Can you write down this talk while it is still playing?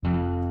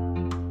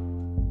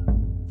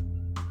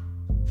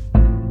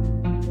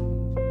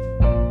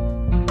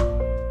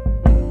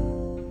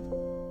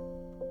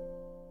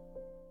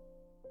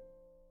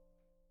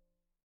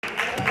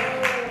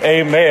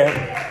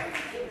Amen.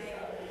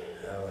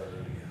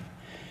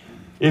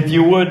 If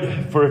you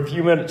would, for a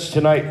few minutes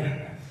tonight,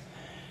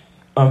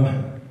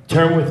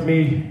 turn with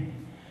me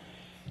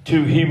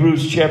to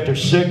Hebrews chapter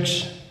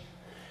 6.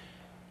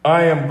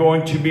 I am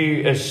going to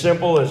be as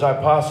simple as I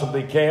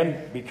possibly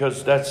can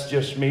because that's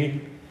just me.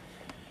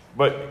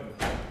 But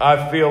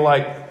I feel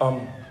like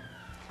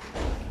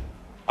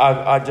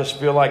I just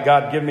feel like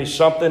God gave me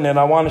something and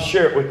I want to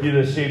share it with you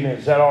this evening.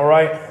 Is that all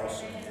right?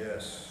 Awesome.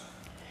 Yes.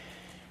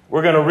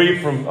 We're going to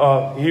read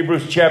from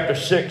Hebrews chapter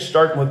 6,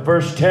 starting with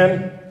verse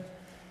 10.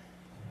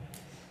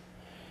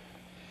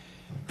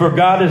 For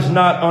God is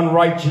not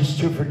unrighteous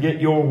to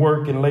forget your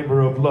work and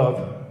labor of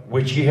love,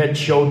 which ye had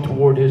showed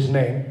toward his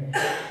name,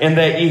 and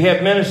that ye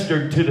have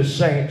ministered to the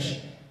saints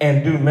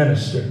and do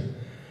minister.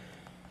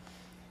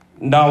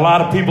 Now, a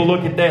lot of people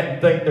look at that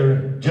and think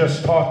they're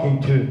just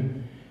talking to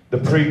the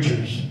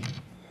preachers.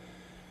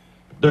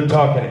 They're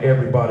talking to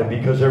everybody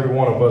because every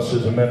one of us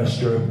is a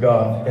minister of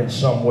God in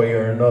some way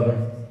or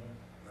another.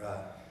 Right.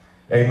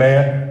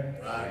 Amen.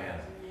 Right.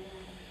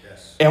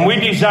 Yes. And we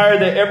desire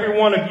that every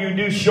one of you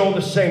do show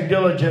the same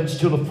diligence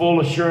to the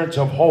full assurance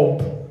of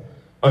hope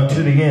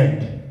unto the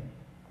end.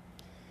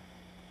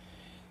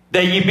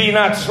 That ye be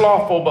not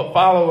slothful, but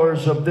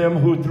followers of them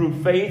who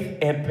through faith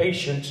and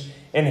patience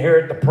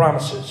inherit the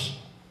promises.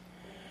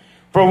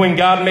 For when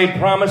God made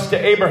promise to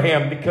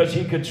Abraham, because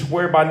he could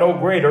swear by no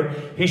greater,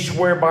 he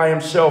swore by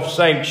himself,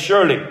 saying,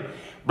 surely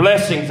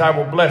blessings I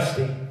will bless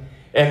thee,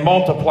 and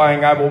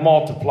multiplying I will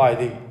multiply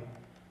thee.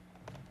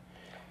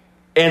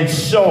 And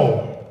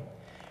so,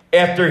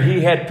 after he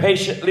had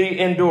patiently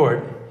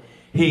endured,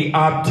 he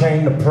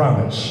obtained the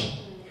promise.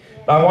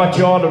 I want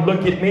you all to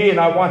look at me and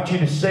I want you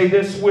to say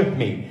this with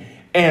me.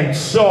 And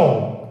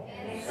so,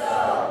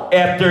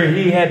 after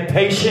he had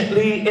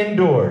patiently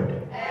endured,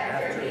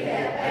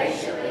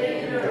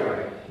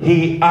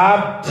 he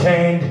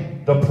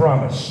obtained the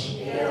promise.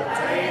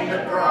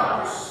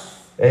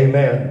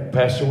 Amen.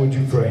 Pastor, would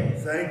you pray?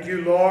 Thank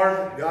you,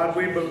 Lord. God,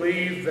 we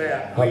believe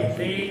that we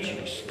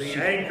need the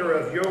anchor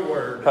of your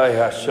word.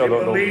 We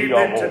believe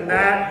that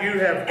tonight you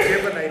have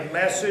given a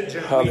message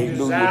and we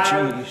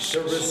desire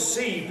to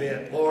receive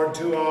it, Lord,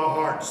 to our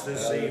hearts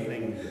this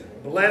evening.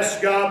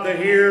 Bless God that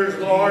hears,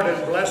 Lord,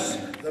 and bless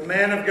the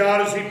man of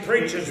God as he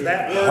preaches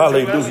that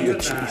word to us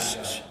tonight.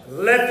 Jesus.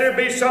 Let there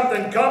be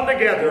something come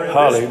together in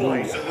this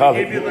place. And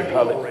we give you the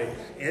glory.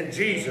 In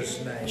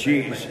Jesus' name.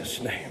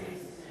 Jesus' name.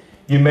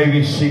 You may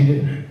be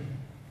seated.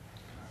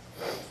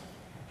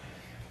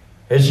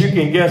 As you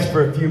can guess,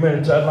 for a few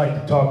minutes, I'd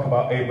like to talk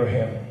about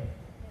Abraham.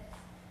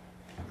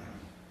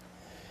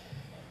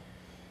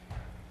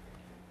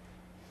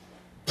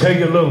 Take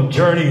you on a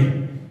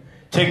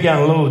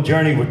little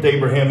journey with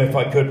Abraham, if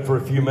I could, for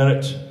a few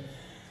minutes.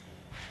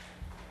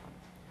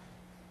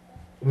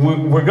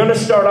 We're going to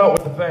start out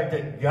with the fact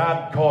that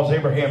God calls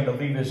Abraham to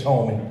leave his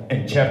home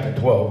in chapter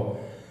 12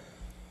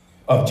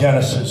 of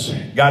Genesis.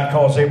 God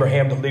calls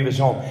Abraham to leave his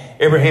home.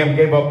 Abraham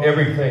gave up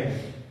everything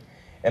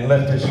and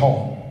left his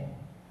home.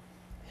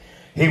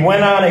 He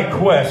went on a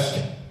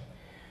quest,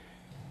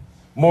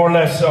 more or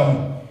less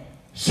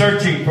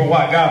searching for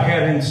what God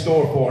had in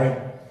store for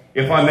him,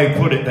 if I may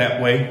put it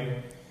that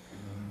way.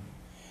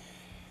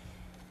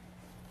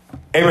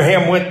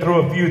 Abraham went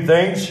through a few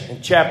things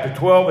in chapter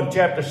 12 and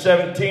chapter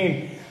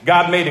 17.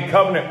 God made a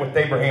covenant with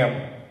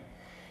Abraham.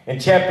 In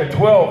chapter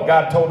 12,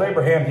 God told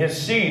Abraham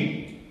his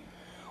seed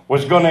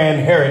was going to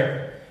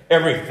inherit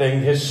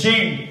everything. His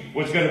seed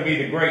was going to be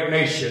the great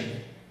nation.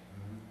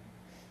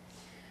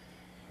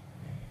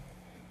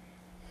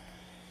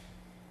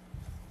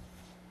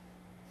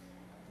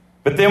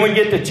 But then we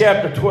get to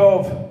chapter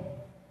 12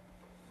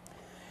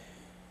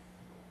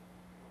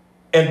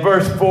 and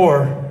verse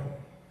 4.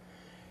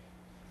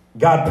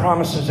 God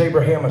promises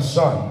Abraham a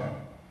son.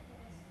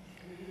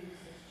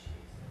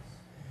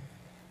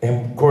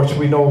 And of course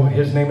we know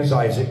his name is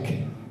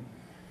Isaac.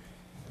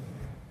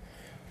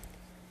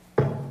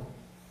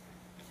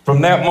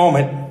 From that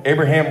moment,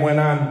 Abraham went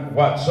on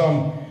what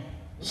some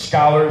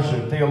scholars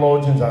or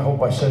theologians, I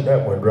hope I said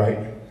that word right,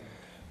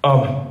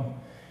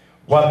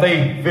 what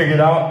they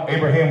figured out,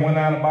 Abraham went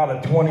on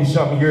about a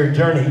 20-something year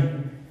journey.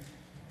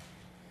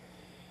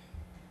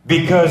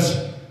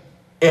 Because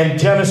in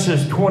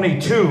Genesis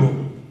 22,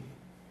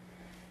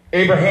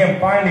 Abraham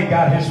finally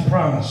got his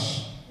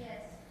promise. Yes.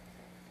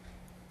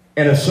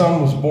 And a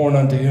son was born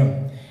unto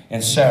him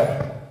and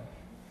Sarah.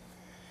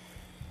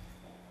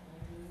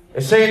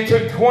 They say it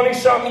took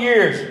 20-something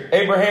years.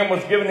 Abraham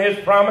was given his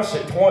promise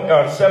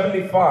at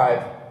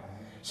 75,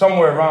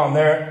 somewhere around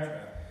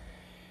there.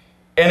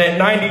 And at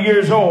 90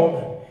 years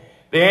old,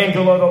 the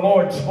angel of the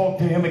Lord spoke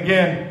to him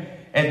again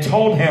and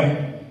told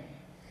him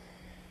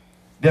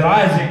that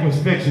Isaac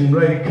was fixing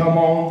ready to come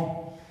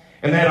on.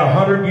 And at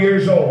 100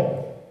 years old,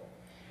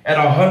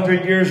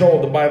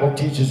 the Bible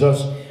teaches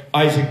us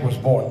Isaac was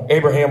born.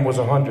 Abraham was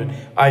 100.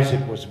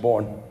 Isaac was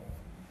born.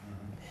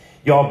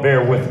 Y'all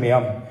bear with me.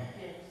 I'm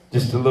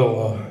just a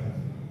little...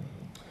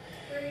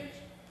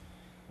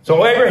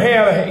 So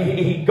Abraham,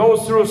 he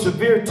goes through a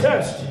severe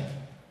test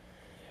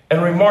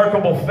and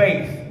remarkable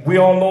faith. we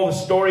all know the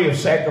story of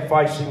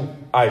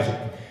sacrificing Isaac.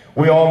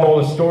 We all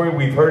know the story.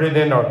 We've heard it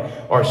in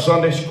our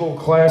Sunday school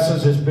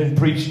classes. It's been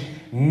preached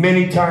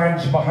many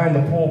times behind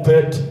the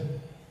pulpit.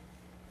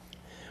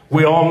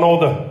 We all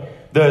know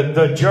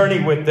the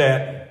journey with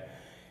that.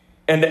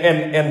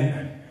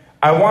 And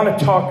I want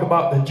to talk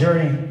about the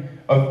journey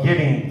of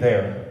getting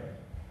there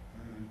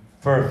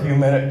for a few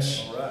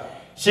minutes. All right.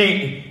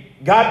 See,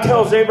 God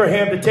tells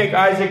Abraham to take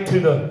Isaac to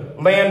the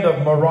land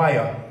of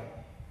Moriah.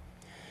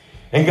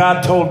 And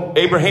God told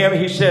Abraham,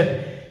 he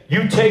said,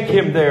 you take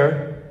him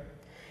there,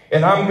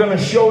 and I'm going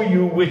to show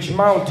you which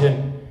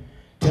mountain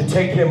to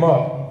take him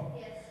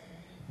up,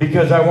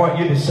 because I want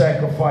you to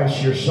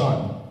sacrifice your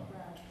son.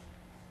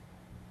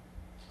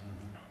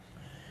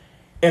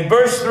 In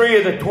verse 3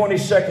 of the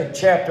 22nd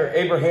chapter,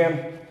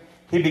 Abraham,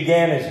 he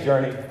began his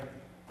journey.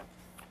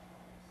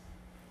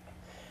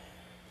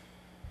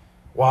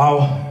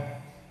 Wow.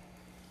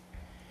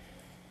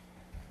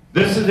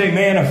 This is a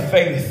man of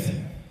faith.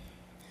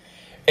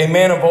 A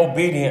man of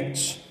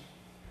obedience.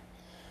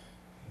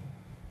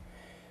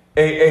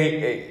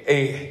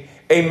 A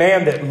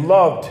man that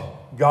loved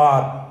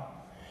God.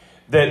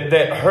 That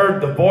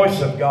heard the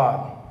voice of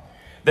God.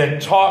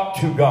 That talked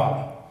to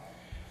God.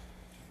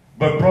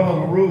 But Brother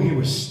LaRue, he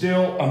was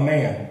still a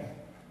man.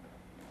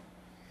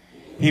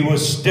 He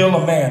was still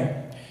a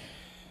man.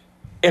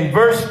 In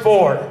verse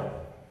 4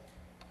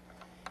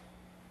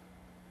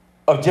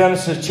 of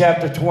Genesis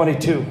chapter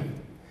 22,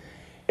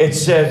 it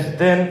says,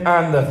 then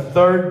on the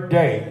third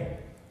day,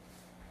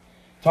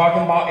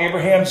 talking about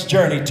Abraham's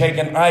journey,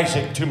 taking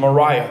Isaac to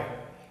Moriah.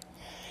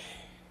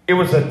 It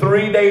was a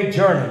 3-day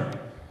journey,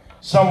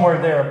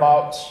 somewhere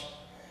thereabouts,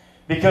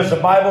 because the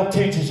Bible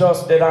teaches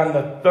us that on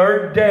the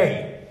third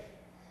day,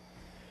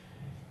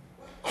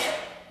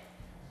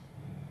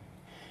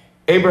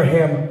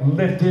 Abraham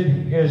lifted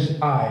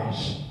his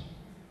eyes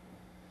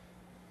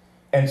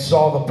and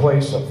saw the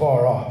place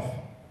afar off.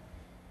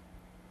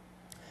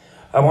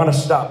 I want to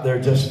stop there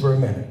just for a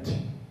minute,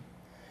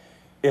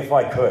 if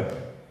I could.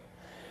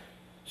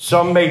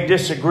 Some may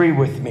disagree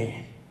with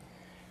me,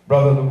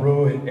 Brother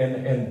LaRue,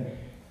 and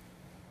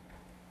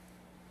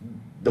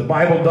the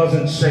Bible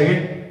doesn't say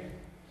it,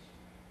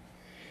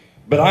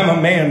 but I'm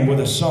a man with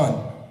a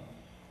son.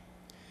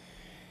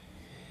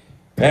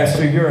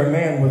 Pastor, you're a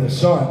man with a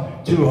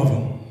son, 2 of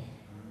them.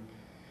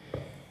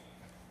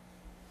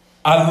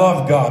 I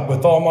love God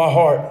with all my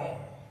heart.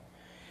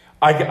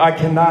 I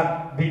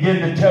cannot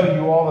begin to tell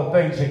you all the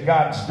things that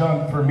God's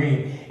done for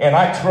me. And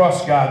I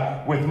trust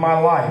God with my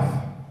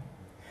life.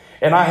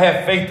 And I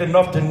have faith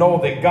enough to know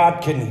that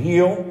God can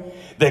heal,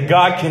 that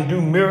God can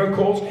do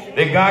miracles,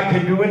 that God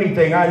can do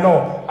anything. I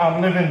know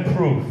I'm living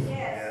proof.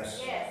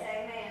 Yes, yes,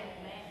 amen.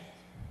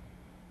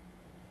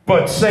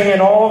 But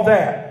saying all of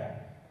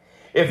that,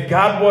 if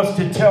God was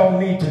to tell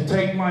me to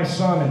take my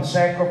son and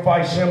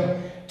sacrifice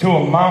him to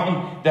a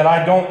mountain that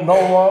I don't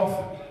know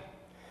of,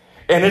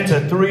 and it's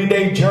a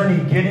 3-day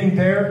journey getting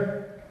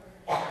there,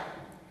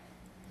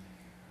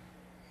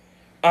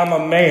 I'm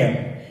a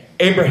man.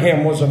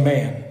 Abraham was a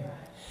man.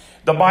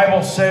 The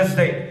Bible says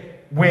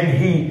that when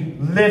he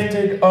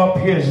lifted up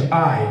his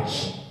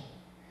eyes,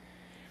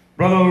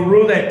 Brother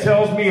LaRue, that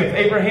tells me if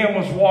Abraham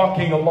was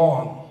walking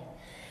along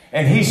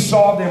and he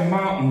saw the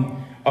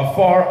mountain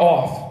afar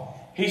off,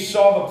 he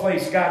saw the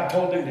place God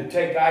told him to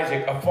take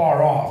Isaac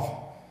afar off,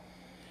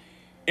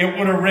 it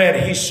would have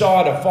read, he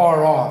saw it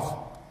afar off.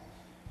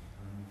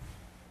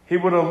 He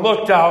would have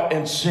looked out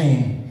and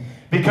seen.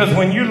 Because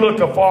when you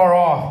look afar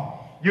off,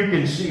 you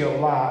can see a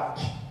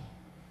lot.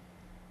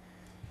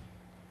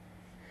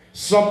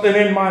 Something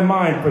in my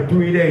mind for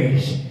 3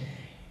 days.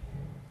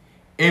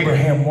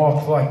 Abraham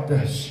walked like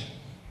this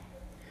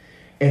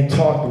and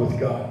talked with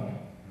God.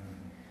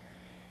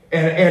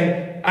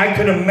 And I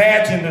could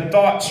imagine the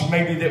thoughts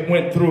maybe that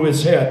went through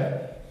his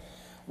head.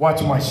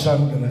 What's my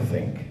son going to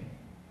think?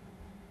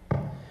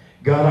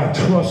 God, I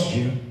trust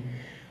you.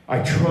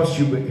 I trust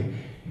you, but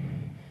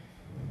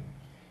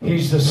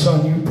he's the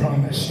son you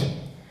promised.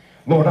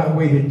 Lord, I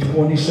waited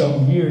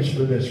 20-something years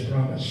for this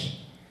promise.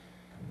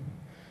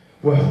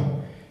 Well,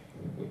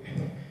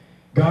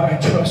 God, I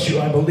trust you.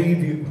 I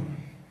believe you.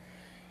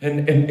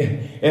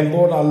 And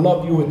Lord, I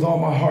love you with all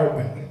my heart.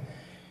 But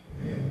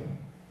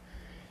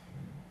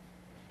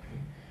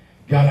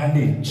God, I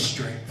need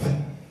strength.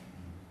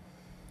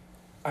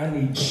 I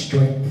need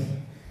strength.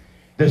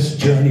 This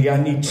journey,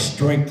 I need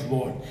strength,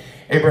 Lord.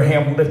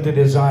 Abraham lifted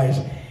his eyes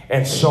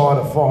and saw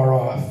it afar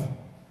off.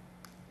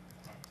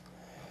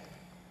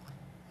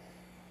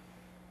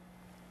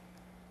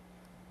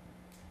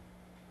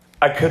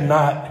 I could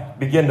not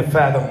begin to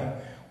fathom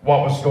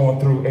what was going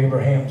through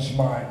Abraham's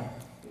mind.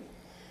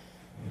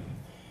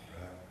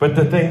 But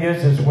the thing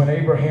is when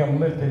Abraham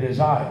lifted his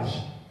eyes,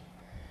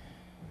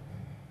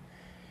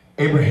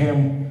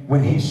 Abraham,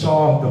 when he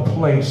saw the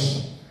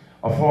place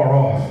afar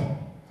off,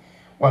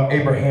 what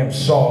Abraham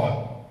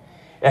saw,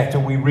 after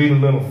we read a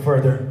little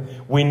further,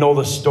 we know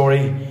the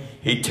story.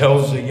 He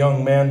tells the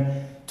young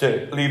man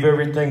to leave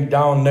everything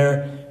down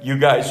there. You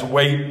guys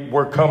wait,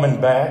 we're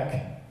coming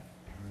back.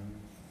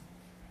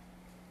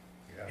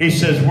 He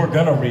says we're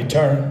going to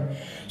return.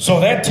 So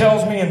that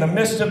tells me in the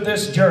midst of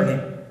this journey,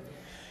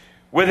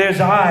 with his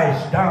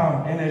eyes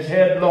down and his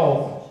head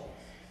low,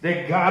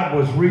 that God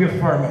was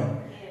reaffirming,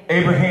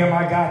 Abraham,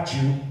 I got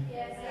you.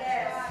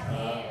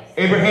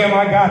 Abraham,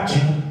 I got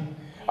you.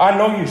 I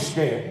know you're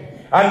scared.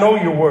 I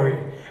know you're worried.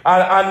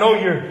 I know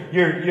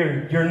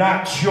you're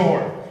not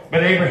sure.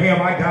 But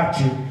Abraham, I got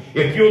you.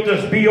 If you'll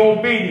just be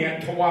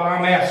obedient to what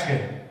I'm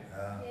asking.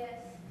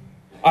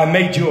 I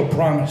made you a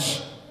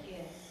promise.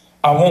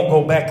 I won't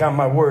go back on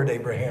my word,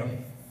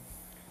 Abraham.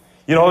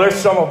 You know, there's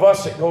some of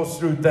us that goes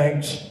through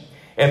things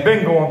and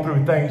been going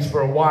through things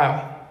for a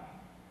while.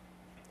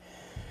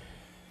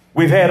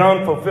 We've had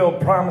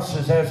unfulfilled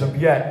promises as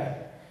of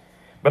yet.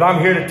 But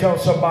I'm here to tell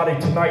somebody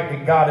tonight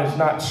that God is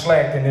not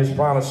slack in his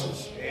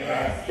promises.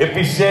 Amen. If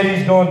he said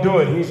he's going to do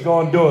it, he's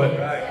going to do it.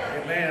 Right.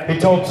 Amen. He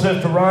told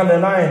Sister Rhonda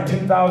and I in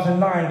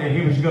 2009 that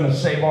he was going to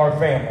save our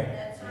family.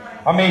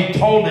 I mean, he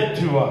told it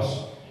to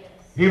us.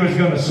 He was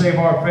going to save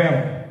our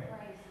family.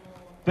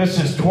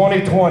 This is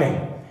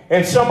 2020.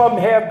 And some of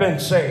them have been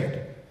saved.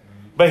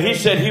 But he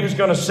said he was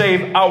going to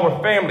save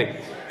our family.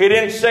 He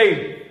didn't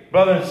say,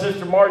 Brother and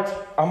Sister March,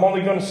 I'm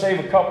only going to save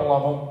a couple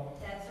of them.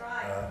 That's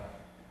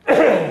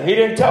right. He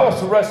didn't tell us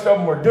the rest of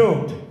them were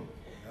doomed.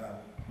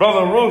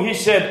 Brother Rue, he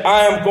said,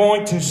 I am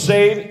going to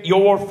save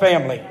your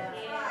family. That's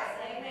right.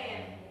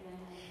 Amen.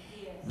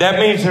 That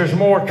means there's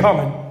more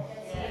coming.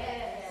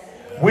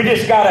 We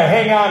just got to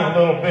hang on a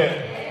little bit.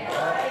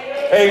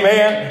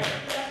 Amen.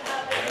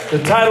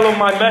 The title of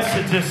my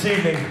message this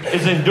evening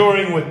is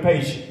Enduring with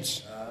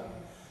Patience.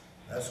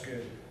 That's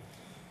good.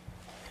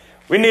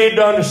 We need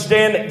to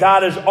understand that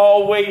God is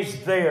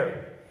always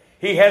there.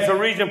 He has a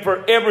reason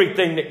for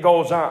everything that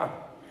goes on.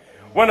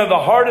 One of the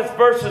hardest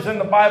verses in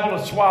the Bible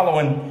to swallow,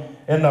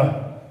 and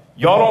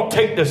y'all don't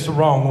take this the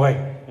wrong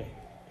way,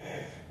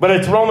 but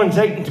it's Romans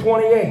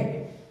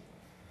 8:28.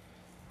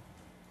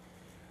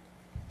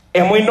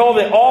 And we know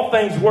that all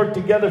things work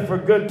together for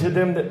good to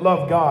them that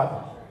love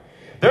God.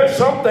 There's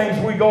some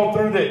things we go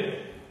through that,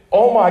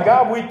 oh my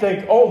God, we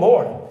think, oh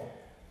Lord,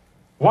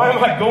 why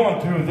am I going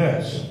through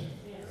this?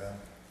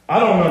 I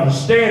don't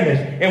understand this.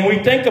 And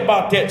we think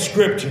about that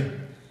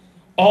scripture.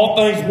 All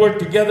things work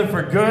together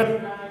for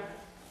good.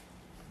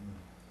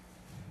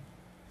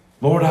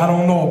 Lord, I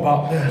don't know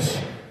about this.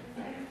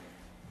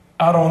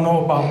 I don't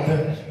know about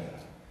this.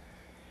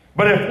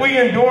 But if we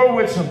endure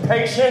with some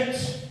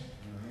patience,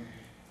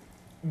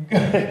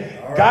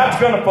 God's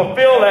going to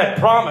fulfill that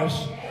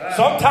promise.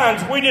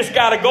 Sometimes we just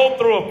got to go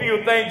through a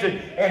few things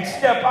and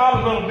step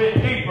out a little bit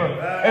deeper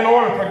in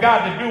order for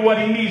God to do what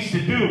he needs to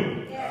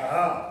do.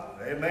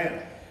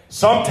 Amen.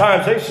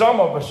 Sometimes there's some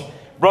of us,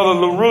 Brother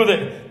LaRue,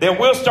 that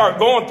we'll start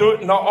going through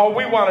it and all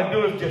we want to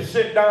do is just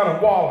sit down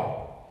and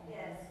wallow.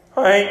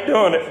 I ain't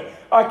doing it.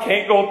 I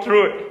can't go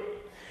through it.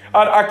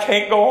 I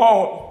can't go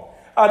on.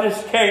 I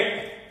just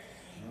can't.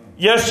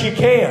 Yes, you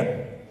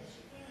can.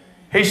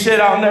 He said,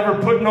 I'll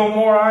never put no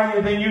more on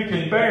you than you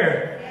can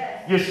bear.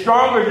 You're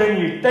stronger than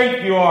you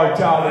think you are,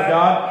 child of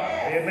God.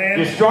 Amen.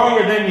 You're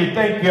stronger than you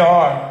think you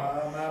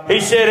are. He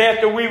said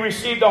after we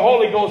received the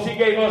Holy Ghost, he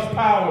gave us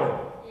power.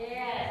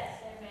 Yes.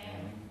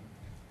 Amen.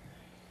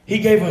 He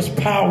gave us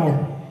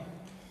power.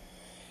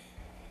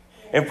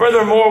 And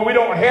furthermore, we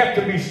don't have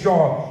to be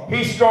strong.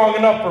 He's strong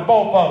enough for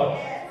both of us.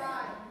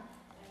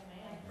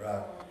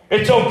 Right.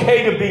 It's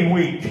okay to be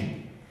weak.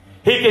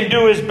 He can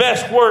do his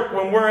best work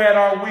when we're at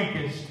our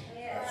weakest.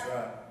 That's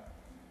right.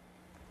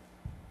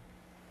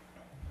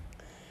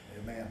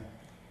 Amen.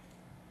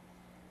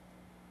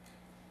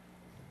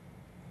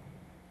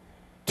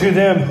 To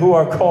them who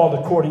are called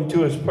according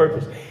to his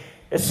purpose.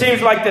 It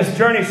seems like this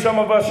journey some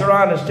of us are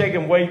on is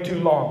taking way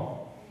too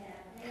long.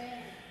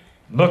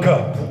 Look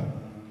up.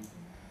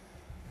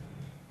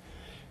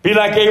 Be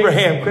like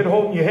Abraham. Quit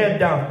holding your head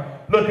down.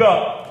 Look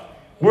up.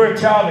 We're a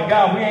child of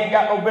God. We ain't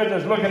got no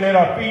business looking at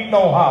our feet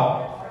no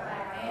how.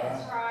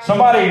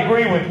 Somebody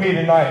agree with me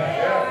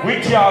tonight.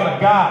 We child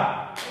of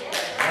God.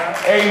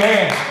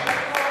 Amen.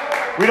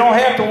 We don't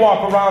have to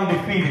walk around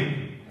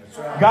defeated.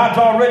 God's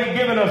already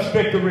given us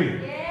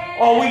victory.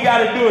 All we got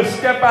to do is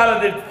step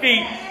out of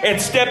defeat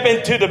and step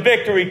into the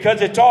victory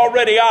because it's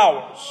already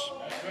ours.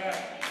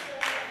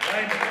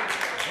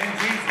 In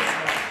Jesus'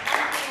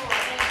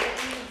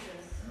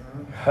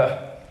 name.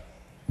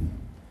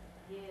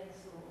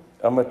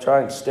 I'm going to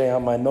try and stay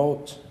on my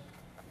notes.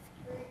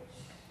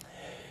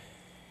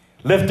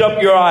 Lift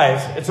up your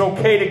eyes. It's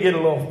okay to get a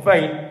little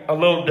faint, a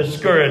little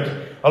discouraged,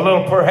 a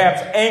little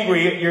perhaps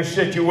angry at your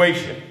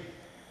situation.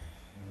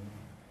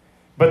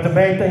 But the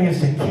main thing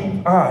is to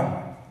keep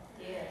on.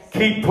 Yes.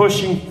 Keep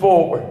pushing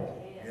forward.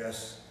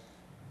 Yes.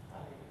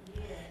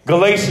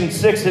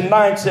 Galatians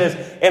 6:9 says,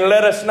 and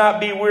let us not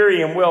be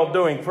weary in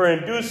well-doing, for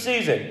in due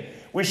season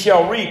we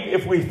shall reap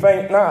if we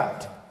faint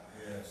not.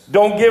 Yes.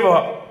 Don't give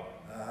up.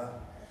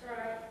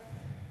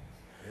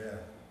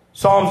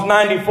 Psalms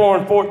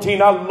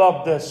 94:14. I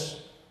love this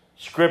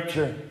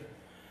scripture.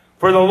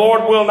 For the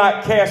Lord will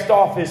not cast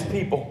off his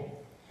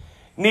people,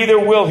 neither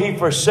will he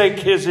forsake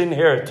his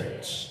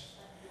inheritance.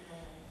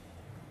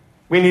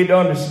 We need to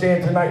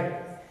understand tonight,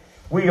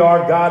 We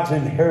are God's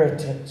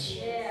inheritance.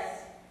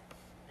 Yes.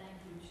 Thank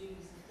you,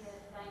 Jesus. Yes,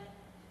 thank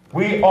you.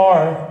 We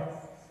are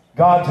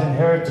God's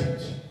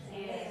inheritance.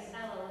 Yes.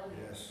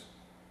 Hallelujah. Yes.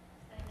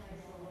 Thank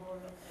you, Lord.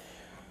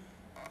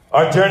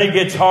 Our journey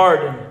gets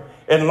hard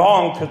and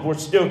long because we're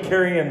still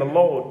carrying the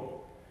load.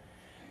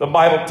 The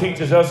Bible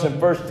teaches us in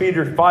 1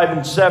 Peter 5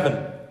 and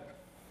 7,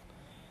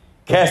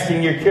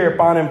 casting your care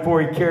upon him, for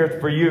he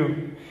careth for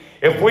you.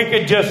 If we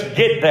could just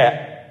get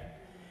that,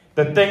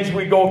 the things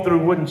we go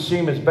through wouldn't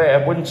seem as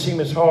bad, wouldn't seem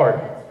as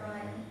hard.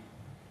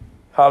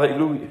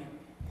 Hallelujah.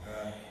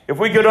 If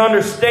we could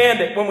understand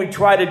that when we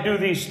try to do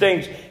these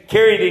things,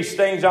 carry these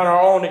things on our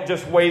own, it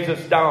just weighs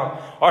us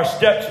down. Our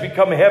steps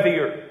become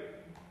heavier.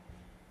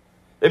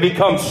 They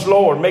become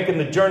slower, making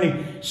the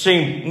journey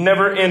seem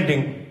never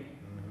ending.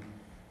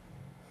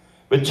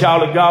 But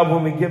child of God,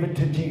 when we give it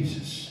to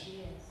Jesus,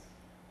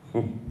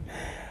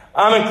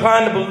 I'm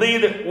inclined to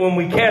believe that when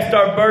we cast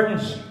our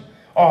burdens,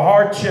 our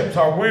hardships,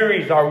 our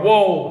wearies, our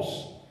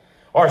woes,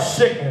 our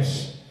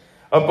sickness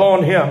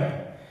upon him,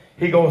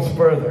 he goes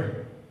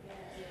further.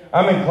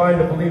 I'm inclined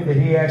to believe that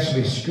he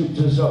actually scoops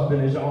us up in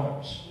his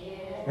arms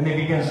and he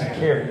begins to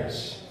carry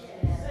us.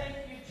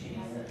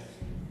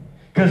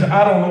 Because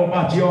I don't know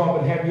about y'all,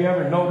 but have you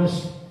ever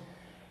noticed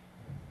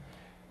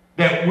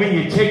that when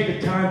you take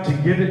the time to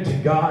give it to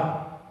God,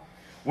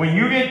 when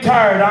you get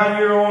tired on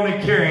your own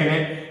and carrying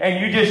it,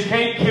 and you just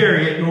can't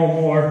carry it no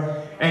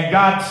more, and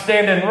God's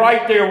standing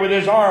right there with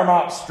his arm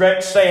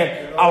outstretched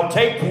saying, I'll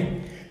take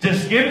it.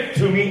 Just give it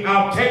to me.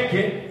 I'll take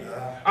it.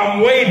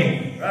 I'm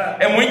waiting.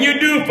 And when you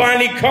do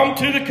finally come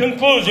to the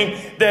conclusion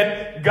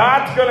that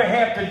God's going to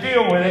have to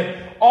deal with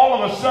it,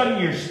 all of a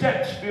sudden your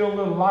steps feel a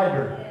little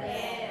lighter.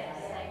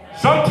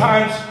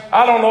 Sometimes,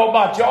 I don't know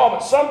about y'all, but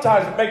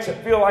sometimes it makes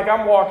it feel like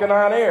I'm walking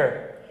on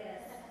air.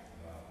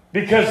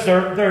 Because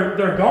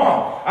they're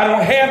gone. I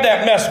don't have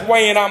that mess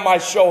weighing on my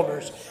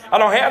shoulders. I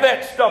don't have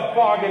that stuff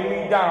bogging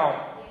me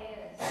down.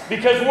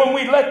 Because when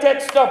we let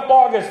that stuff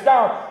bog us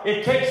down,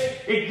 it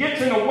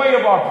gets in the way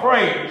of our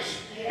praise.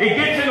 It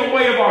gets in the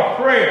way of our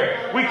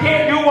prayer. We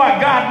can't do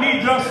what God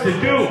needs us to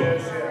do.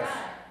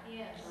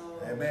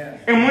 Amen.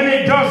 And when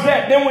it does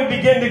that, then we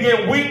begin to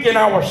get weak in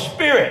our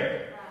spirit.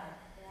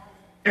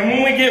 And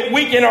when we get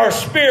weak in our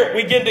spirit,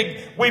 we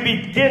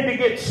begin to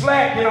get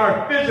slack in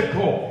our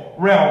physical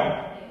realm.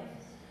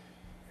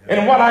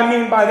 And what I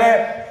mean by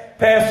that,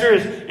 Pastor,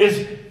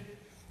 is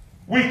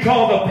we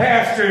call the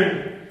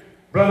pastor,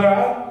 brother,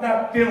 I'm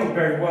not feeling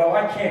very well.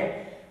 I can't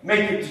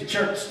make it to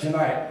church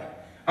tonight.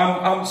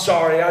 I'm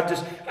sorry. I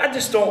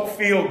just don't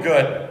feel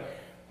good.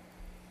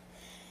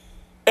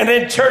 And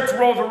then church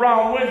rolls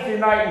around Wednesday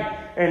night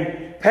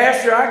and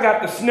Pastor, I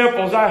got the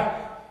sniffles.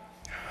 I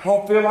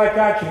don't feel like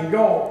I can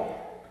go.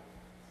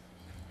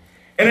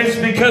 And it's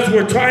because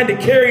we're trying to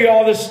carry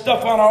all this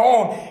stuff on our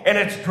own. And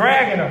it's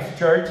dragging us,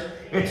 church.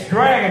 It's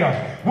dragging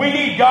us. We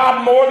need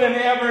God more than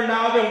ever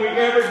now than we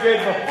ever did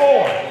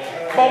before.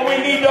 But we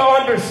need to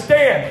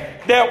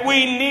understand that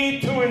we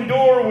need to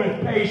endure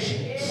with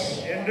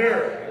patience.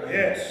 Endure.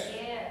 Yes.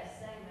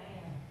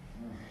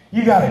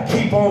 You got to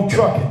keep on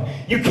trucking.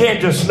 You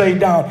can't just lay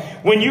down.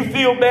 When you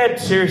feel bad,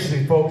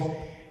 seriously, folks,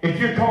 if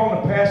you're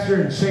calling the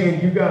pastor and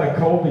saying you got a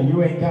cold and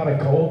you ain't got a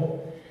cold,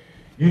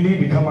 you need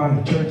to come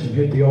on to church and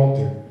hit the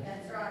altar.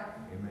 That's right.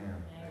 Amen.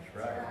 That's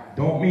right.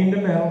 Don't mean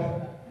to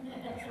meddle.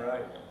 That's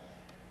right.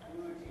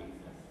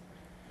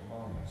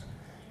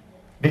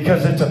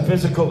 Because it's a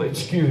physical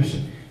excuse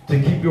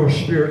to keep your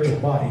spiritual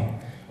body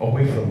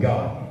away from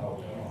God.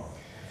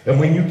 And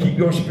when you keep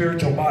your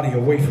spiritual body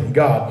away from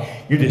God,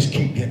 you just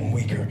keep getting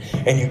weaker.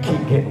 And you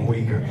keep getting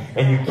weaker.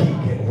 And you keep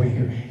getting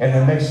weaker. And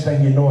the next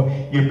thing you know,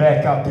 you're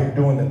back out there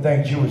doing the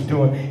things you was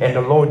doing. And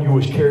the load you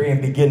was carrying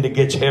begin to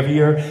get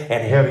heavier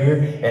and heavier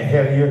and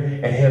heavier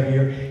and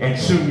heavier. And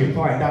soon you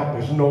find out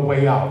there's no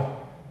way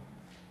out.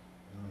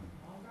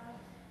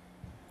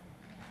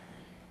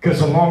 Because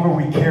the longer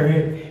we carry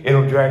it,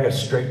 it'll drag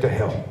us straight to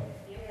hell.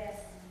 Yes.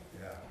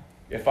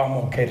 If I'm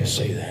okay to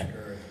say that.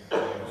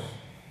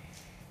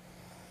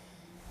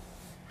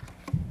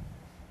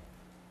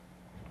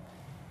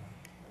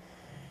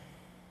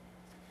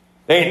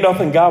 There ain't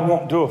nothing God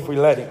won't do if we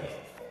let him.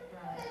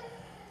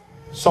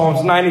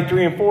 Psalms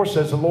 93 and 4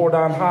 says, the Lord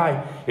on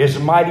high is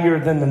mightier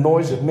than the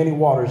noise of many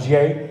waters,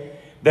 yea,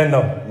 than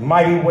the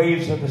mighty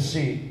waves of the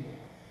sea.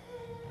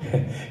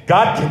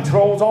 God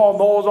controls all,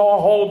 knows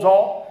all, holds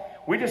all.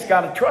 We just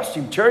got to trust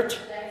him, church.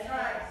 That's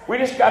right. We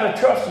just got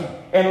to trust him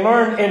and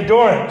learn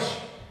endurance.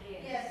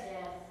 Yes.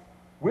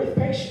 With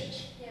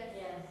patience. Yes.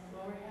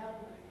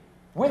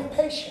 With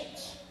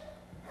patience.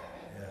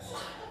 Yes.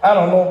 I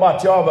don't know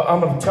about y'all, but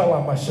I'm going to tell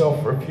on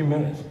myself for a few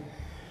minutes.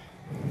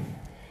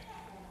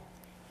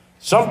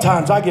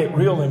 Sometimes I get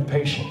real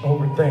impatient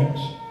over things.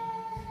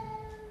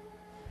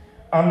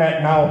 I'm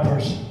that now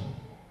person.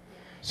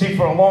 See,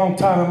 for a long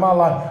time in my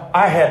life,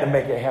 I had to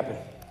make it happen.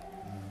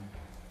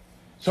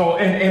 So,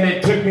 and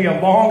it took me a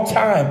long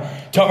time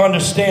to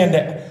understand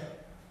that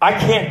I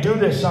can't do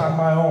this on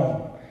my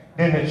own.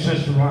 Didn't it,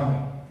 Sister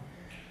Rhonda?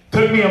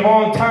 Took me a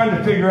long time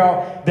to figure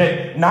out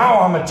that now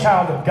I'm a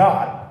child of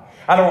God.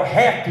 I don't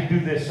have to do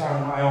this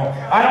on my own.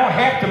 I don't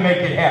have to make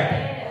it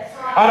happen.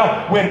 I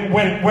don't.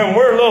 When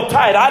we're a little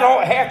tight, I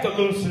don't have to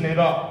loosen it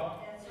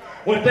up.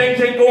 When things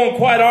ain't going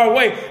quite our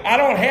way, I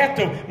don't have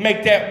to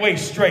make that way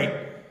straight.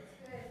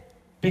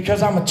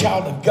 Because I'm a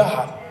child of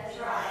God.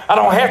 I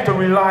don't have to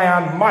rely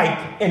on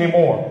Mike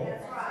anymore.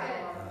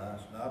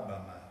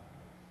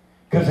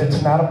 Because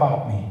it's not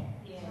about me.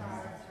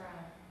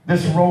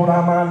 This road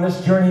I'm on,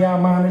 this journey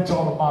I'm on, it's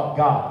all about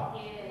God.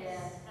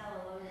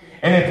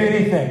 And if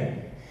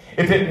anything,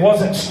 if it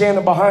wasn't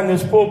standing behind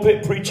this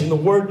pulpit preaching the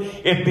word,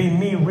 it'd be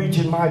me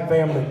reaching my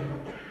family.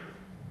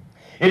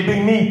 It'd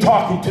be me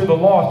talking to the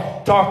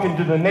lost, talking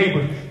to the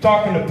neighbors,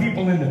 talking to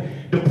people in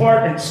the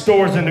department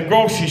stores and the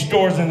grocery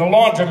stores and the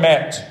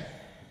laundromats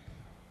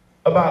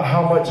about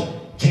how much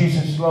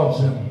Jesus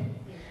loves them.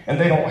 And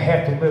they don't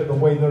have to live the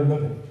way they're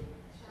living.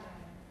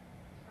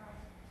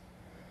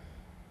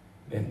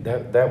 And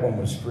that one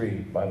was free,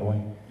 by the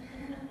way.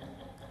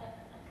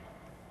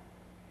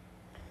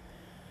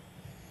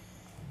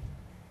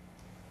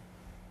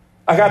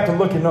 I got to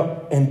looking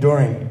up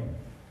enduring,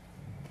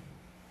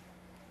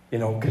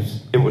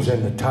 because it was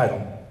in the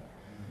title,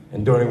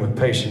 enduring with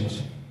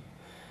patience.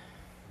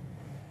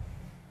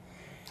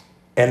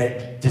 And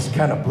it just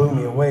kind of blew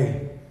me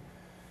away.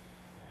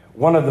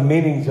 One of the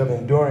meanings of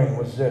enduring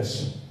was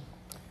this: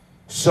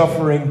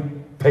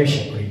 suffering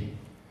patiently.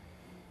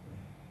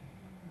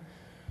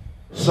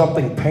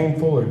 Something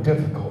painful or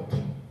difficult.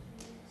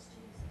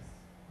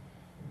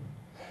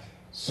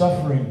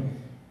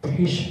 Suffering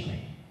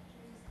patiently.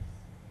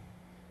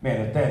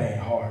 Man, if that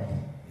ain't hard.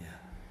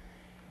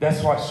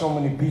 That's why so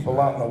many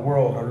people out in the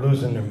world are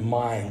losing their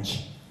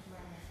minds.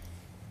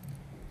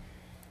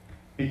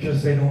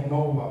 Because they don't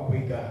know what we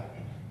got.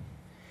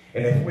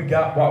 And if we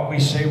got what we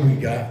say we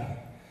got,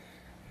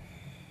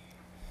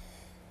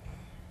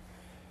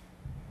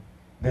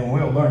 then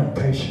we'll learn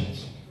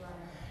patience.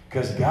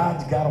 Because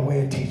God's got a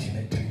way of teaching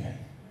it to you.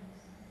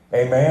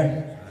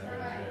 Amen?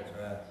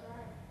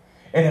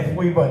 And if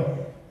we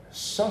but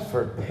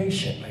suffer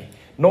patiently,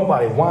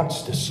 nobody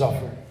wants to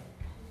suffer.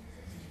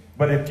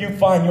 But if you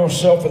find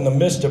yourself in the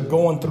midst of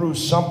going through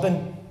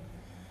something,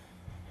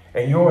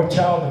 and you're a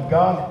child of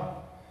God,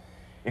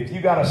 if you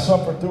got to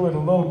suffer through it a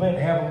little bit,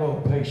 have a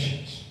little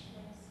patience.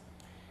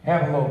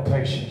 Have a little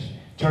patience.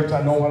 Church,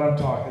 I know what I'm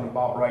talking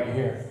about right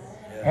here.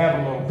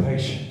 Have a little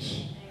patience.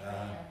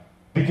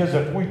 Because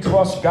if we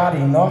trust God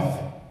enough,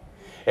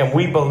 and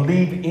we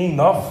believe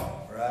enough,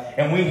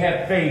 and we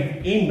have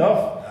faith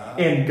enough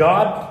in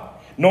God,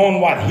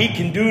 knowing what He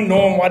can do,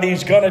 knowing what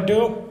He's going to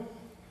do,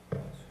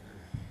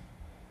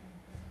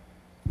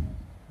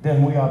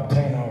 then we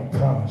obtain our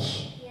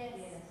promise.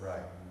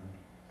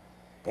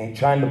 Ain't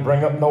trying to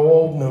bring up no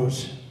old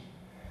news.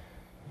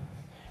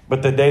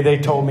 But the day they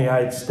told me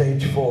I had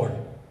stage 4,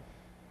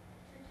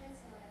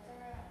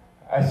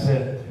 I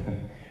said,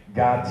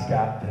 God's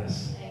got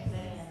this.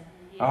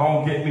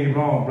 Don't get me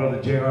wrong,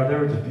 Brother J.R.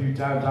 There was a few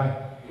times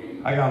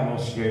I got a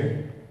little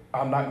scared.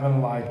 I'm not going to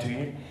lie to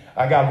you.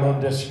 I got a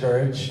little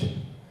discouraged.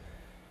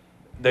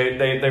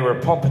 They were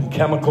pumping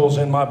chemicals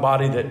in my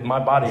body that my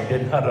body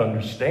did not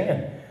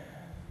understand.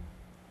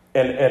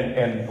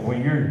 And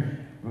when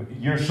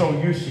you're so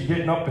used to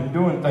getting up and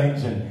doing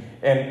things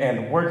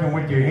and working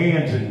with your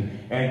hands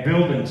and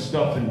building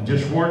stuff and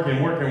just working,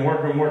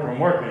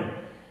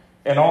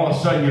 and all of a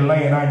sudden you're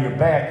laying on your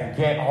back and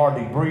can't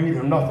hardly breathe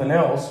or nothing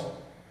else,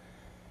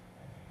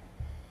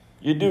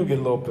 you do get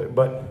a little bit.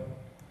 But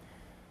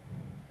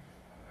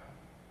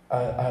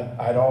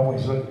I'd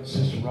always look at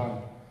Sister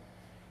Ron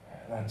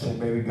and I'd say,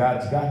 baby,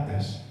 God's got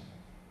this.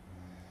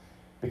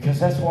 Because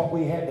that's what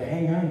we had to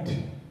hang on to.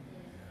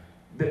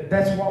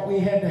 That's what we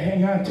had to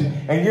hang on to.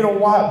 And you know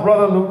what,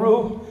 Brother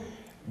LaRue?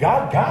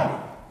 God got it.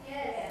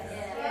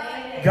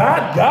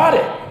 God got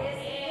it.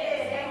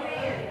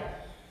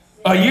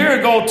 A year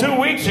ago,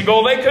 2 weeks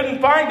ago, they couldn't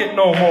find it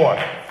no more.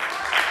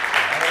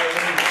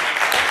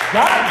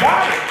 God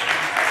got it.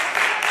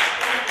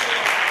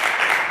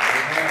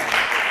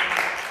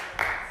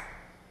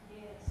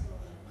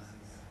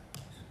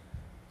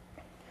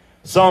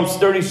 Psalms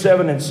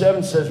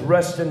 37:7 says,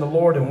 rest in the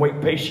Lord and wait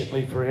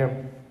patiently for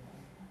Him.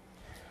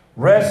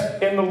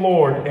 Rest in the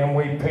Lord and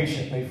wait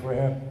patiently for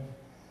Him.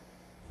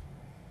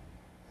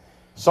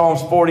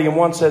 Psalms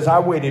 40:1 says, I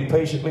waited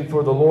patiently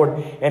for the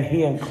Lord, and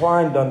He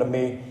inclined unto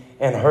me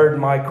and heard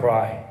my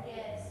cry.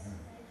 Yes.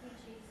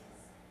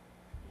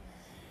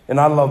 And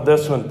I love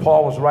this one.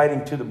 Paul was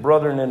writing to the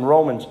brethren in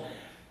Romans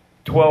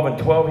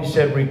 12:12. He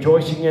said,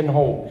 rejoicing in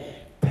hope,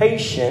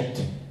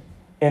 patient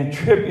in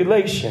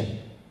tribulation.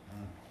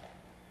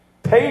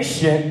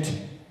 Patient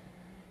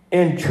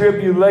in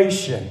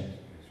tribulation.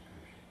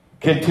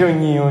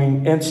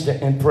 Continuing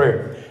instant in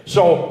prayer.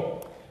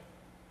 So,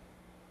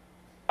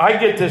 I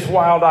get this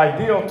wild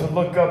idea to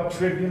look up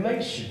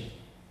tribulation.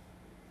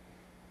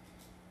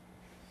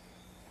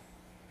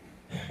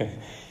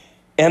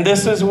 And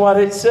this is what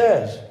it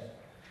says.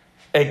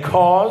 A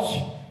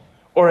cause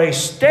or a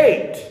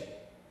state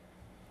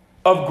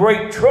of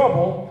great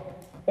trouble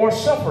or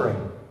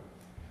suffering.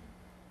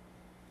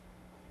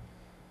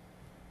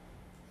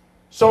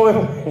 So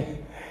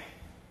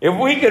if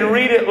we could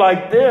read it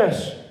like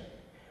this,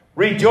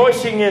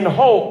 rejoicing in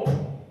hope,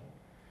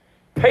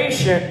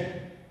 patient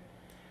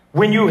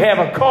when you have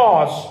a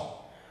cause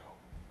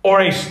or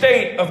a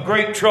state of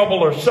great trouble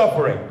or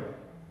suffering.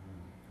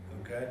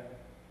 Okay.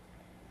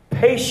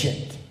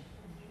 Patient.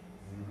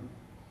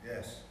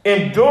 Yes.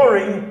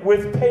 Enduring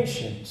with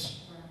patience.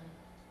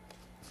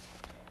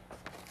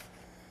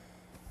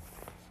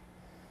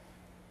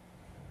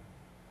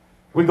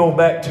 We go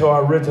back to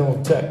our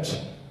original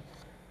text.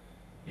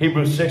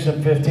 Hebrews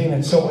 6:15.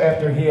 And so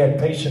after he had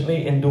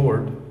patiently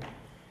endured,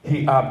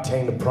 he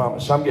obtained the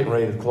promise. I'm getting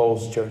ready to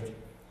close, church.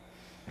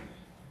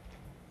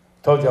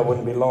 Told you I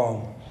wouldn't be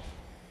long.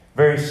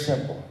 Very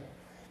simple.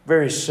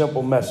 Very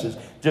simple message.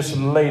 Just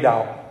laid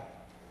out.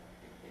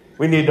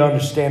 We need to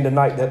understand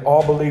tonight that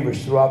all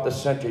believers throughout the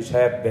centuries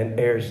have been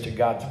heirs to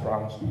God's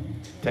promise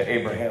to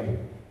Abraham.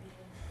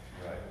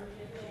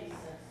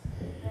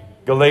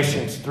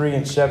 Galatians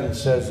 3:7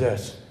 says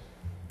this.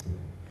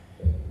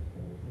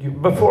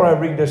 Before I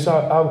read this,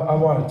 I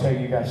want to tell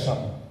you guys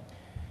something.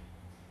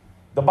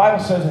 The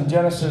Bible says in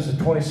Genesis,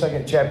 the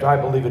 22nd chapter, I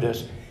believe it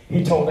is,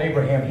 he told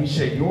Abraham, he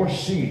said, your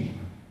seed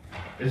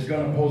is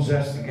going to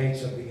possess the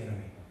gates of the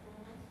enemy.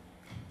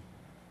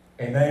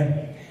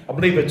 Amen? I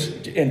believe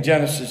it's in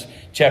Genesis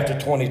chapter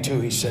 22,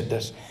 he said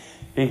this.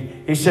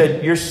 He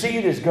said, your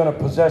seed is going to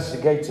possess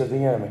the gates of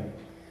the enemy.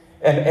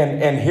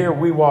 And here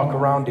we walk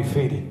around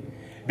defeated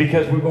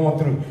because we're going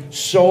through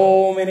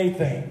so many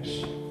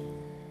things.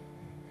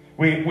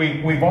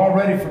 We've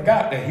already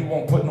forgot that he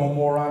won't put no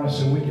more on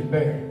us than we can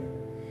bear.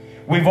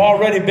 We've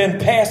already been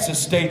past the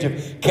stage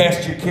of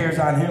cast your cares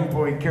on him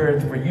for he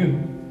careth for you.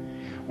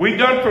 We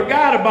done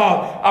forgot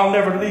about I'll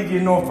never leave you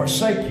nor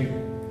forsake you.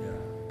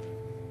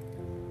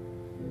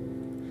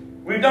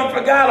 We've done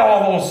forgot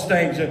all those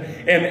things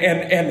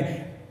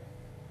and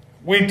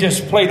we've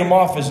just played them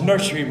off as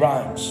nursery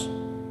rhymes.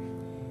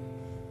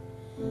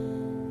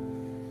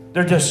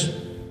 They're just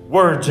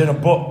words in a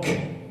book.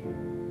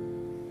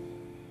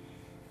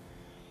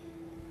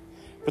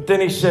 But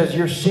then he says,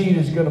 your seed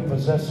is going to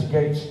possess the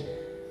gates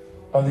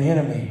of the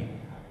enemy.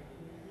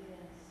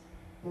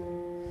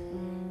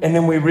 And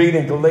then we read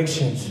in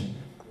Galatians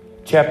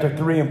chapter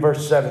 3 and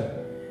verse 7.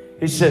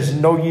 He says,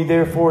 know ye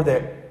therefore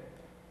that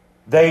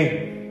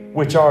they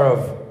which are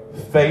of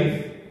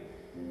faith.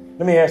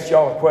 Let me ask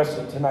y'all a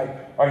question tonight.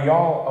 Are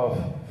y'all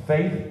of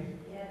faith?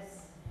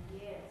 Yes.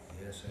 Yes.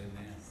 Yes,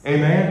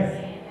 Amen?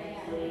 amen.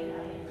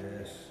 Amen.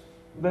 Yes.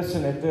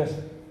 Listen at this.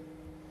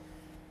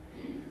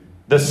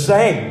 The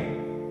same,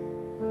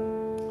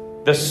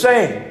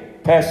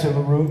 Pastor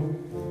LaRue,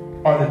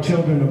 are the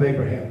children of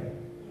Abraham.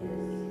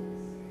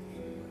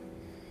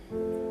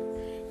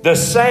 The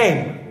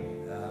same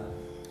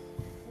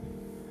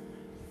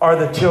are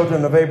the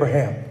children of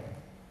Abraham.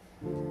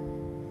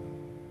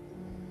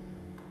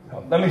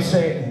 Now, let me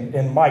say it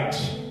in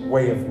Mike's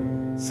way of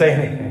saying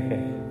it.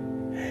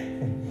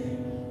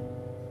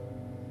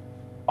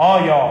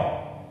 All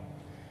y'all,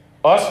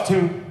 us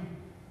two,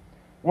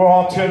 we're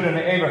all children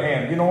of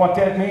Abraham. You know what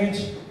that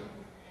means?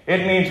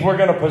 It means we're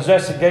going to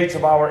possess the gates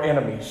of our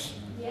enemies.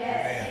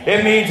 Yes.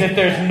 It means that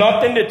there's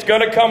nothing that's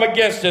going to come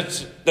against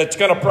us that's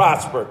going to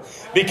prosper.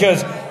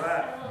 Because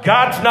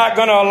God's not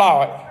going to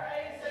allow it.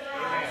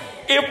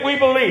 If we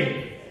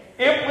believe,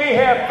 if we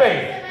have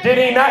faith, did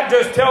he not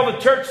just tell the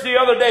church the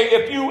other day,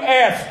 if you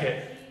ask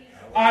it,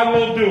 I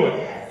will do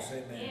it.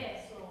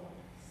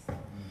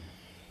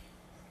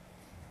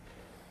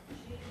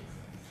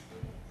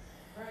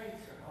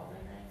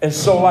 And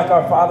so like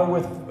our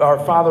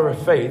father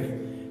of faith,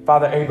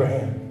 Father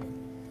Abraham,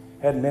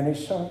 had many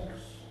sons.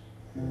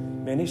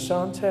 Many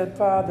sons had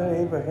Father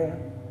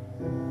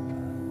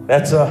Abraham.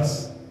 That's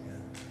us.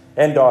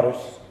 And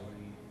daughters.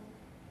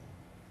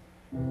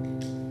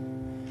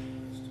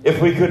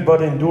 If we could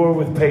but endure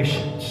with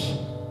patience.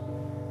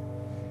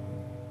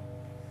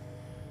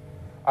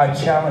 I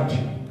challenge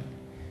you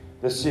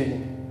this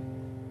evening,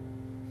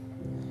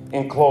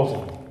 in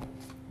closing,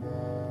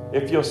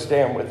 if you'll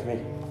stand with me.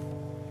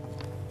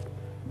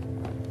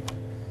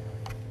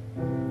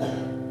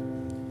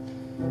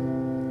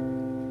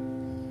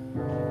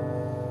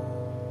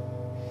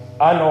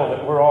 I know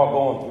that we're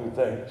all going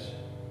through things.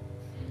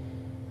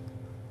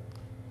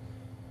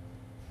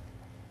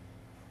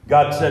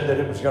 God said that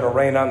it was going to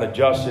rain on the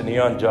just and the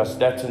unjust.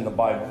 That's in the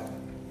Bible.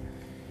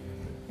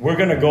 We're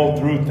going to go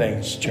through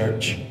things,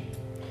 church.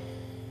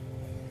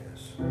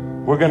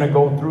 We're going to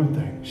go through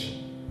things.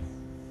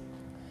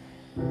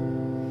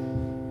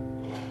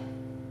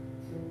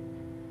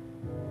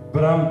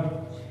 But I'm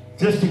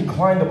just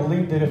inclined to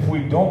believe that if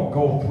we don't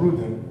go through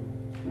them,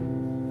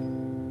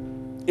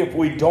 if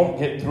we don't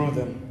get through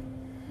them,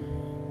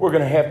 we're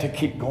going to have to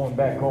keep going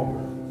back over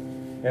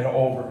and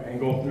over and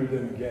go through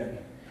them again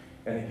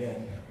and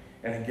again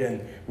and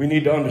again. We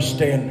need to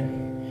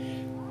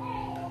understand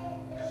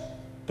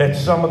that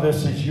some of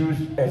this is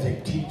used as a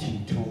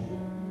teaching tool.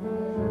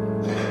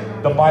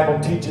 The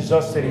Bible teaches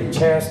us that he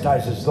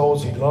chastises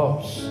those he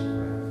loves.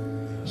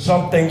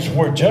 Some things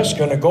we're just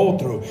going to go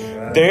through.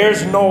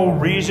 There's no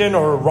reason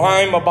or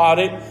rhyme about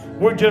it.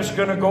 we're just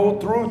going to go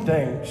through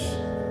things.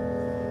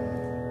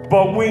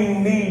 But we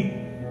need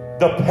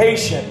the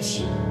patience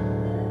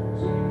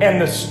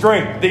and the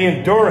strength, the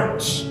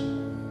endurance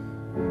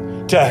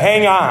to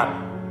hang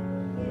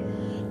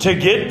on, to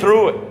get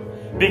through it,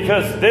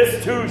 because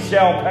this too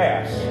shall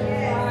pass.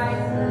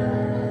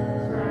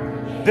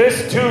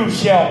 This too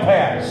shall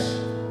pass.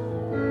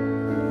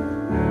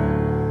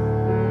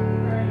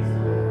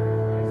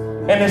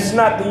 And it's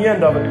not the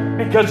end of it,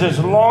 because as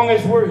long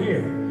as we're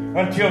here,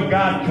 until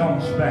God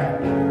comes back,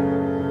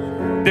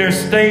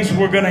 there's things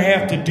we're going to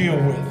have to deal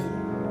with.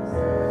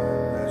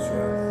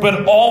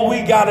 But all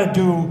we got to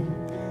do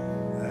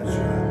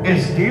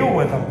is deal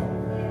with them.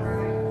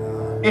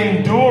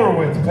 Endure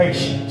with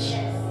patience.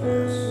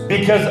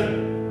 Because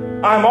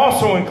I'm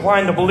also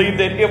inclined to believe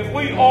that if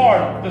we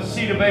are the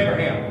seed of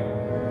Abraham,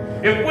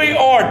 if we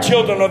are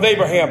children of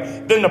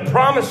Abraham, then the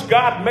promise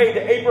God made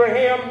to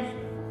Abraham,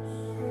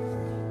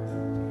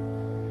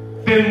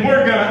 then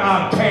we're going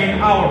to obtain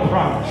our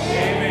promise.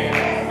 Amen.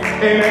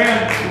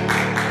 Amen.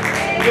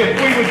 If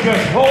we would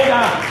just hold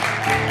on.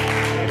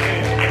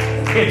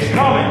 It's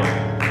coming.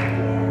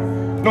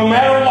 No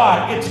matter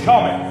what, it's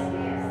coming.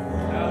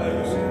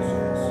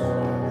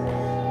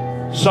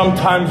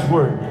 Sometimes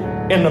we're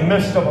in the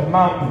midst of a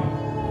mountain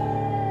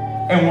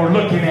and we're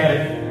looking at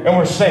it and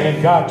we're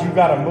saying, God, you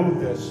got to move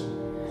this.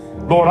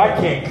 Lord, I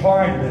can't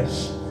climb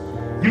this.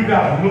 You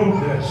got to move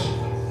this.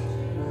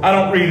 I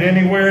don't read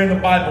anywhere in the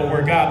Bible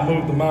where God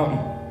moved the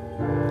mountain.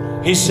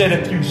 He said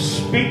if you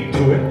speak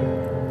to it,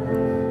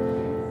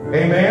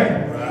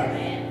 amen?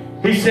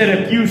 He said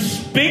if you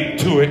speak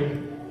to it,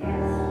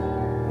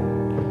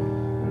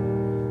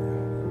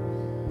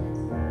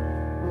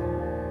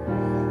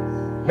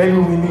 maybe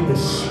we need to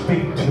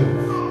speak to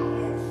it.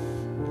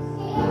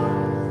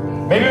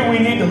 Maybe we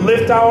need to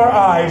lift our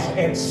eyes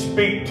and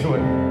speak to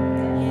it.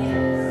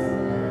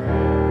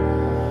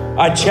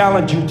 I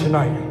challenge you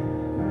tonight.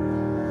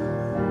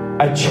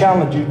 I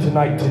challenge you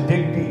tonight to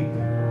dig deep.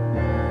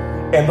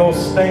 And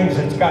those things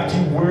that's got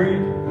you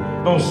worried,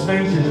 those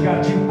things that's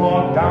got you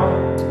bogged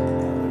down,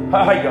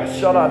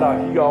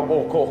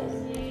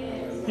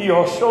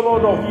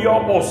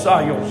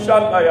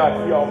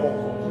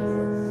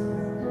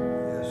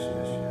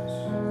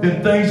 the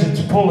things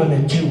that's pulling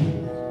at you,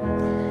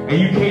 and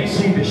you can't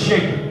seem to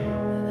shake it.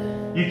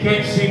 You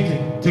can't seem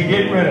to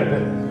get rid of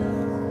it.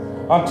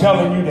 I'm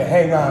telling you to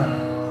hang on.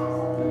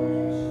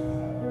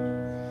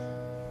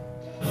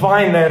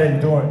 Find that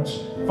endurance.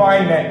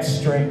 Find that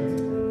strength.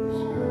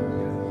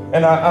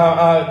 And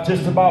I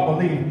just about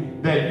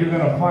believe that you're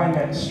going to find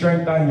that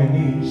strength on your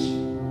knees.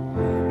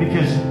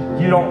 Because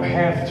you don't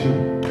have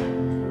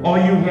to. All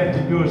you have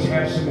to do is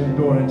have some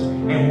endurance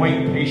and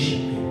wait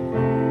patiently.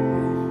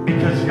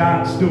 Because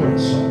God's doing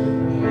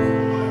something.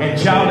 And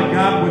child of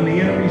God, when the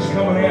enemy's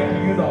coming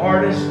after you the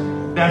hardest,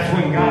 that's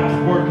when God's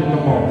working the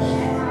most.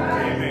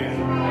 Amen.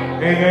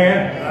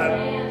 Amen.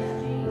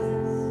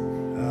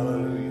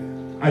 Hallelujah.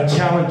 I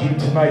challenge you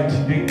tonight to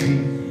dig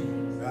deep.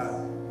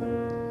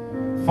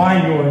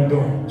 Find your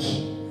endurance.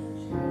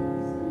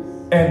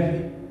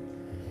 And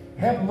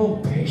have a little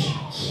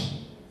patience.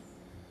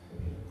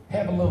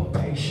 Have a little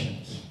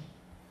patience.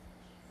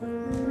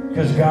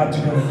 Because God's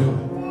going to do it.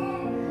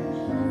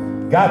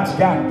 God's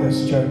got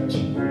this, church.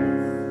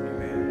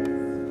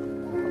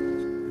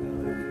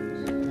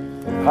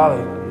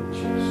 Hallelujah,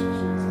 Jesus.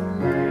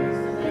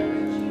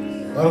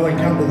 Well, we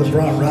come to the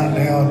front right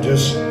now and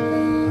just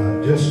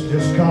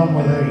come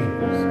with a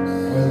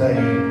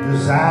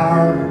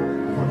desire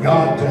for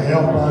God to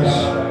help us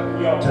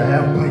to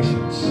have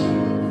patience.